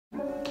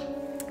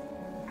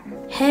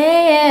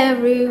Hey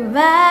everybody,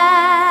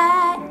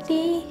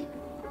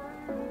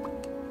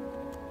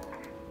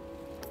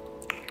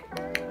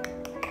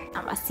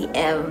 I'm Asi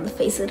M, the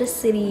face of the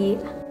city.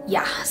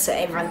 Yeah, so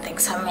everyone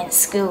thinks I'm in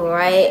school,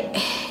 right?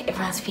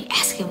 Everyone's been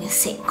asking me the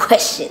same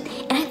question,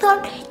 and I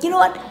thought, you know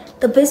what,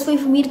 the best way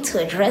for me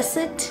to address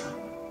it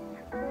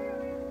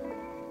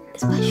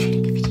is by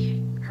shooting a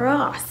video.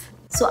 Hurrah!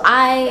 So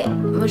I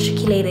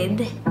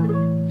matriculated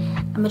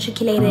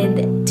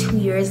 2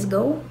 years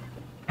ago,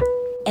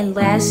 and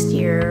last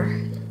year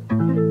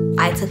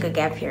I took a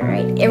gap year,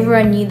 right?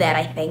 Everyone knew that,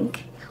 I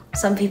think.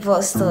 Some people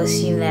still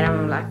assume that I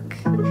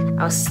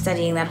was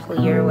studying that whole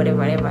year or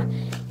whatever.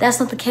 That's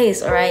not the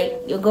case, all right?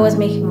 Your goal is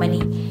making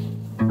money,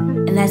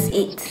 and that's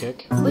it,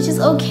 which is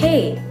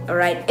okay, all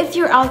right? If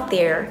you're out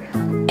there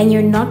and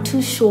you're not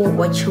too sure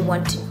what you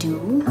want to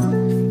do,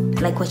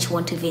 like what you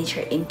want to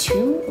venture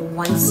into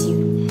once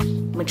you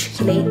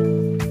matriculate,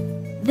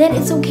 then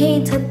it's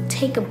okay to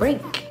take a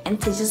break and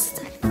to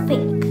just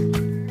think.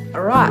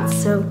 Alright,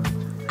 so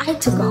I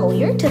took a whole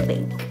year to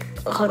think.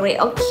 Alright,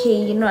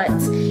 okay, you know what?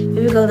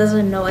 Baby girl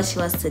doesn't know what she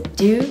wants to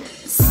do,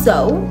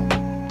 so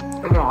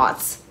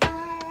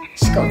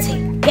she's gonna take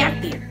a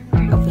gap year,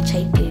 of which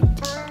I did,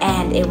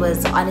 and it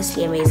was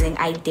honestly amazing.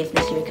 I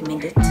definitely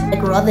recommend it.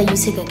 Like, rather you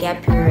take a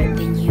gap year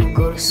than you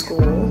go to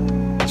school,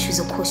 choose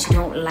a course you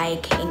don't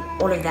like, and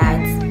all of that,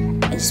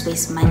 and just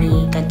waste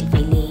money,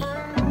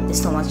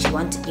 it's not what you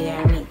want to do, you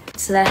know what I mean?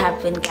 So that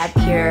happened, gap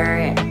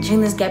year.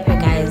 During this gap year,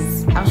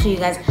 guys, I'll show you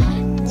guys.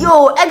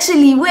 Yo,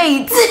 actually,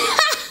 wait.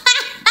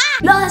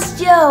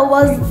 Last year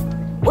was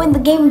when the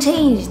game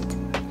changed,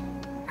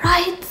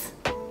 right?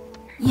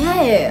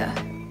 Yeah.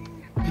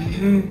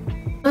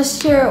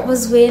 Last year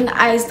was when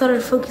I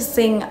started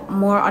focusing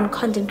more on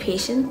content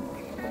creation.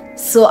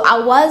 So I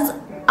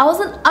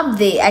wasn't up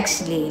there,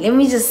 actually. Let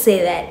me just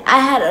say that.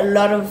 I had a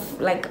lot of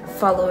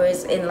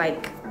followers in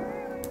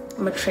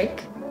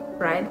matric,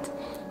 right?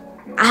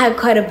 I had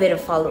quite a bit of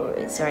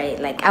followers, right?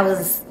 Like I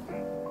was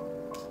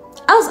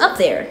up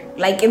there,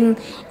 like in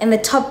the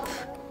top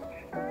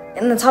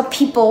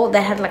people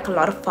that had a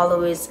lot of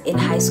followers in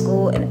high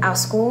school and our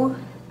school.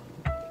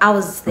 I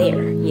was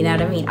there, you know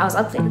what I mean? I was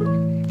up there,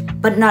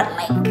 but not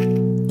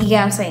you get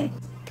what I'm saying?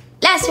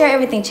 Last year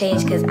everything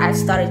changed because I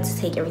started to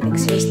take everything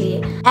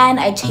seriously, and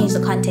I changed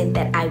the content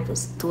that I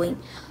was doing.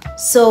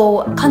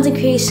 So content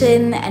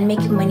creation and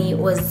making money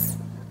was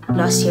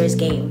last year's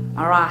game.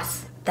 Alright,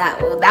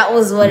 that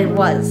was what it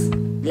was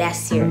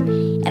last year,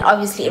 and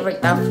obviously it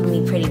worked out for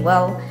me pretty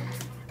well.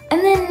 And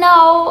then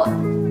now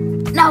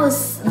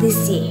it's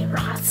this year,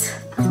 right?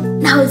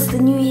 Now it's the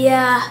new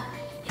year,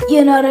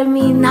 you know what I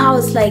mean? Now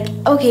it's like,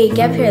 okay,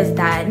 gap year is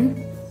done.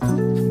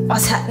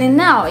 What's happening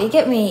now? You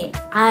get me?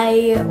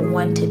 I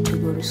wanted to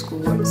go to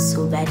school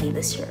so badly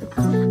this year.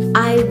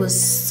 I was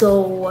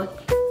so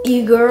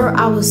eager.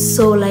 I was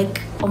so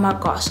oh my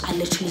gosh, I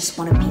literally just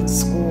want to be in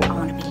school. I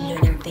want to be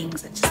learning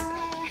things.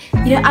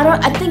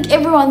 I think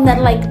everyone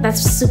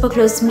that's super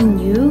close to me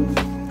knew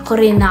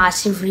Corina,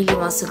 she really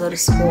wants to go to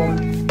school.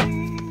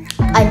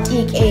 I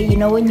think, you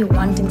know, when you're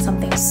wanting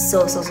something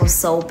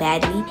so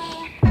badly,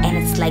 and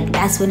it's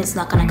that's when it's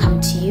not gonna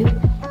come to you.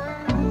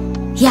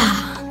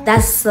 Yeah,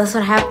 that's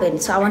what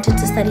happened. So I wanted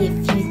to study a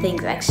few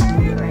things,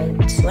 actually, right?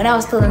 When I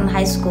was still in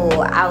high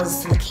school, I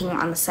was looking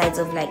on the sides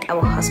of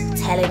our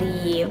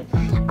hospitality.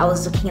 I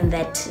was looking in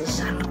that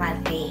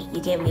genre, you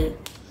get me?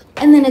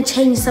 And then it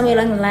changed somewhere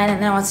along the line,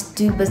 and then I wanted to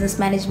do business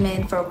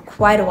management for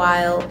quite a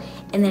while,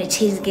 and then it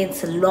changed again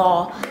to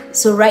law.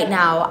 So right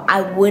now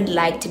I would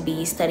like to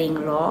be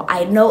studying law.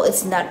 I know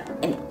it's not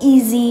an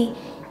easy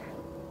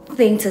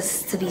thing to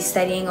be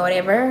studying or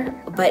whatever,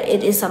 but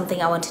it is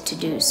something I wanted to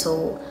do.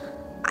 So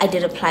I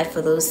did apply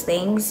for those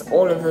things,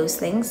 all of those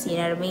things, you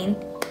know what I mean,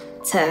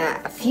 to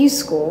a few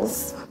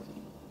schools.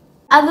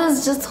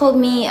 Others just told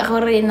me,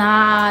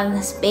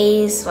 nah,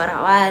 space, what I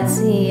want.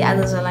 See,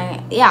 others were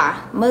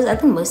yeah, I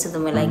think most of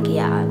them were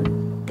yeah,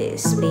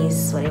 this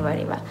space,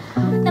 whatever.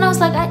 Then I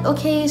was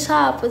okay,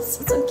 sharp, it's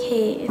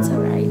okay, it's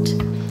alright.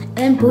 And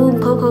then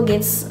boom, Coco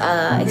gets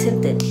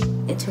accepted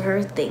into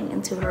her thing,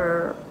 into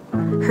her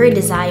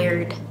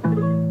desired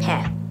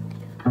path.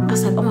 I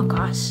was oh my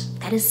gosh,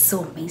 that is so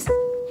amazing.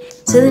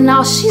 So then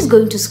now she's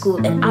going to school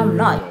and I'm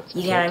not,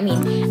 you get what I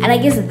mean? And I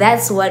guess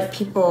that's what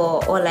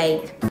people are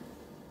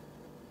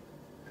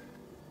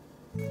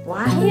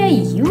why are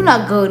you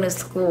not going to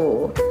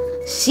school?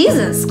 She's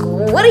in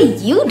school. What are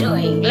you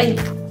doing?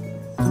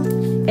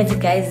 It's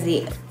guys,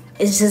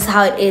 it's just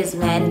how it is,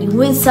 man. You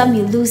win some,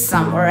 you lose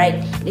some, alright?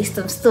 At least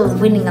I'm still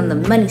winning on the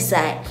money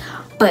side.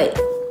 But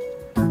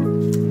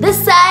this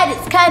side,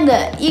 it's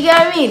kinda, you get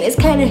what I mean? It's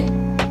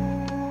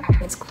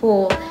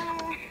cool.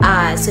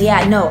 So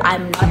yeah, no,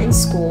 I'm not in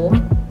school.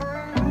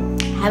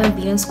 I haven't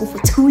been in school for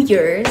 2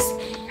 years.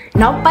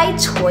 Not by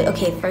choice.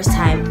 Okay,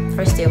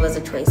 first year was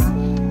a choice.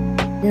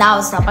 Now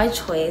it's not by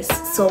choice,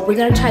 so we're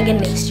gonna try again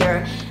next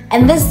year.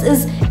 And this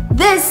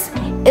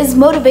is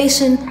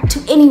motivation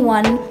to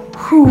anyone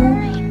who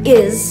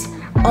is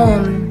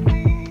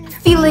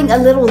feeling a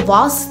little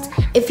lost.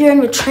 If you're in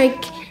matric,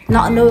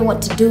 not knowing what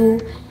to do,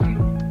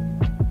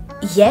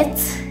 yet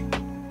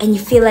and you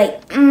feel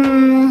like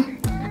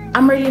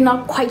I'm really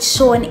not quite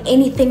sure on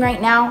anything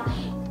right now,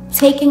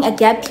 taking a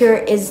gap year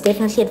is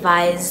definitely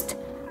advised.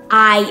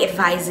 I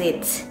advise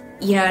it.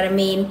 You know what I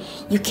mean?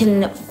 You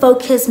can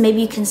focus,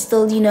 maybe you can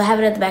still, you know, have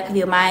it at the back of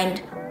your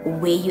mind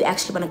where you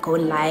actually want to go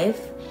in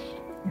life,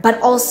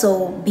 but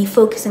also be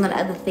focusing on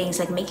other things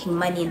like making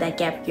money in that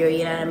gap year.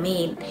 You know what I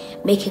mean?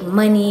 Making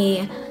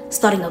money,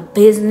 starting a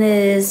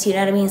business. You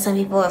know what I mean? Some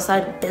people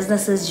start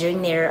businesses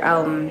during their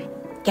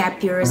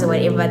gap years or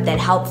whatever that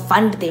help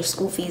fund their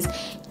school fees,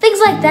 things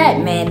like that,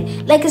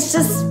 man. Like, it's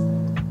just,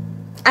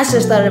 I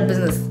should start a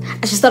business.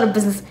 I should start a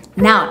business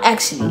now,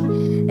 actually,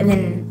 and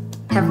then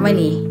have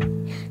money,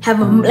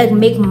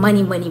 make money.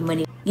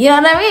 You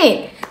know what I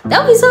mean? That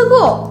would be so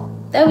cool.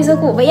 That would be so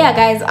cool. But yeah,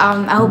 guys,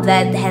 I hope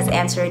that has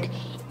answered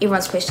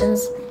everyone's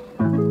questions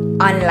on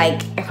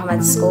like if I'm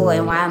at school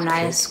and why I'm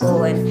not in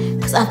school, and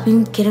because I've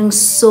been getting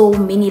so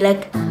many,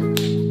 like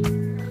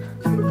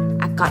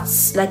I got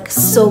like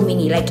so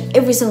many, like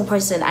every single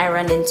person I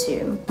run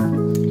into.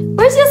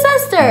 Where's your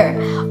sister?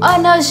 Oh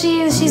no,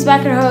 she's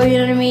back at home. You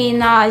know what I mean?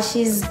 Nah,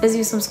 she's busy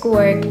with some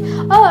schoolwork.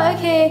 Oh,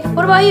 okay.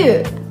 What about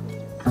you?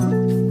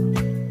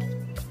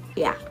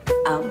 Yeah.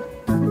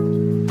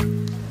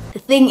 The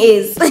thing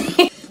is,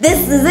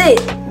 this is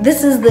it.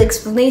 This is the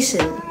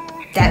explanation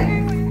that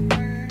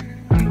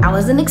I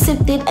wasn't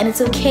accepted, and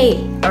it's okay,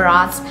 or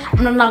else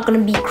I'm not gonna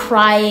be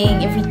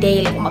crying every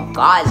day like, oh my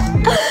gosh,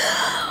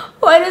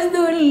 why does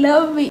no one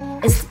love me?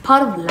 It's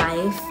part of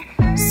life,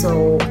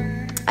 so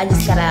I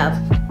just gotta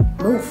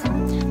move,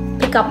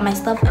 pick up my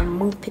stuff and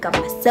move, pick up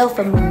myself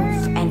and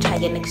move, and try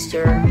again next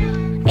year.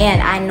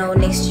 And I know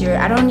next year,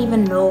 I don't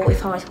even know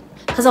if I was,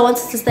 because I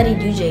wanted to study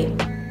DJ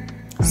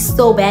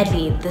so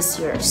badly this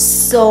year,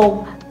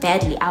 so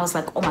badly. I was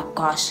like, oh my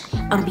gosh,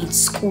 I want to be in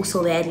school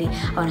so badly,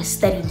 I want to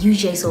study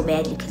UJ so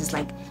badly, because it's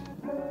like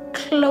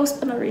close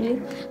but not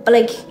really, but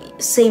like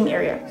same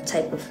area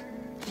type of,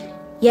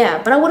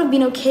 yeah. But I would have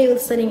been okay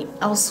with studying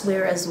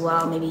elsewhere as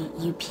well, maybe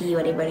UP,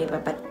 whatever,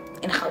 but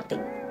in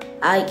Gauteng,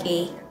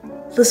 okay,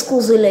 the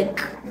schools were like,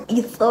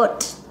 you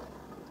thought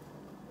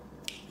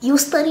you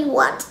study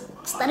what?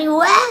 Study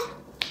where?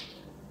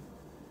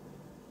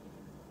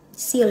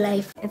 See your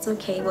life. It's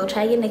okay. We'll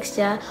try again next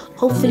year.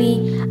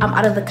 Hopefully, I'm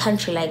out of the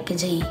country like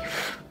Jay.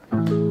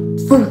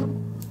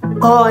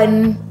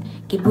 Gone.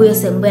 Gibuya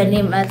sembuya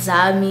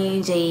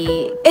nemazami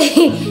Jay.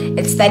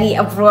 And study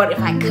abroad if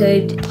I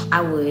could.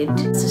 I would.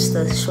 It's just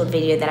a short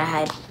video that I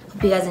had.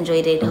 Hope you guys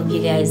enjoyed it. Hope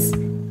you guys.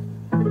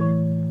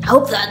 I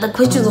hope that the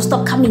questions will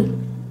stop coming.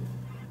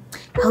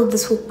 I hope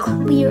this will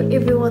clear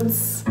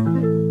everyone's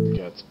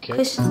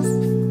questions.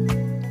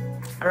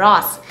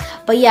 Ross.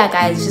 But yeah,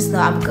 guys, just know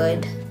I'm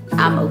good.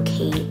 I'm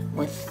okay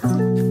with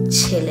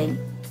chilling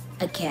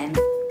again.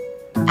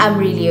 I'm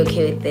really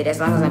okay with it as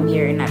long as I'm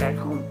here and not at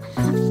home.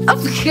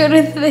 I'm good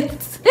with it.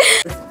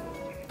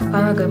 Why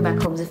am I going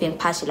back home? If I'm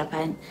passing la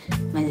pan,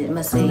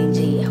 must say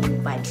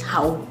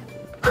how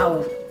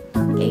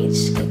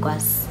age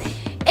was.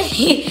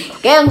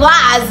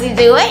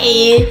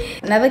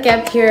 Another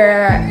gap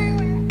here.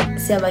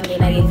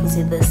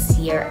 This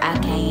year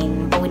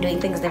again, but we're doing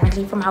things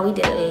differently from how we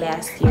did it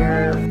last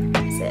year.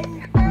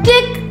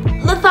 Click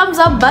the thumbs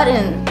up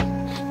button.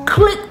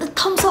 Click the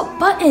thumbs up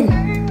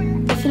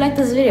button if you like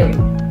this video.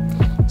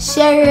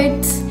 Share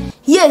it.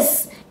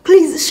 Yes,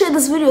 please share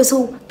this video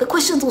so the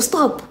questions will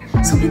stop.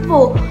 So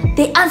people,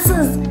 their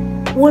answers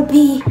will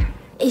be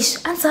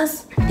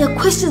their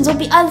questions will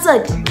be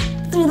answered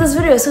through this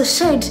video. So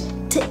share it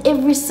to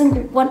every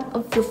single one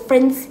of your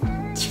friends,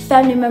 to your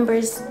family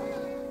members,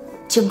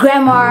 to your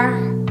grandma.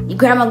 Your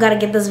grandma gotta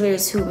get this video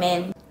too,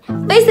 man.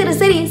 Face to the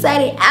city,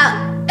 signing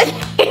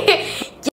out.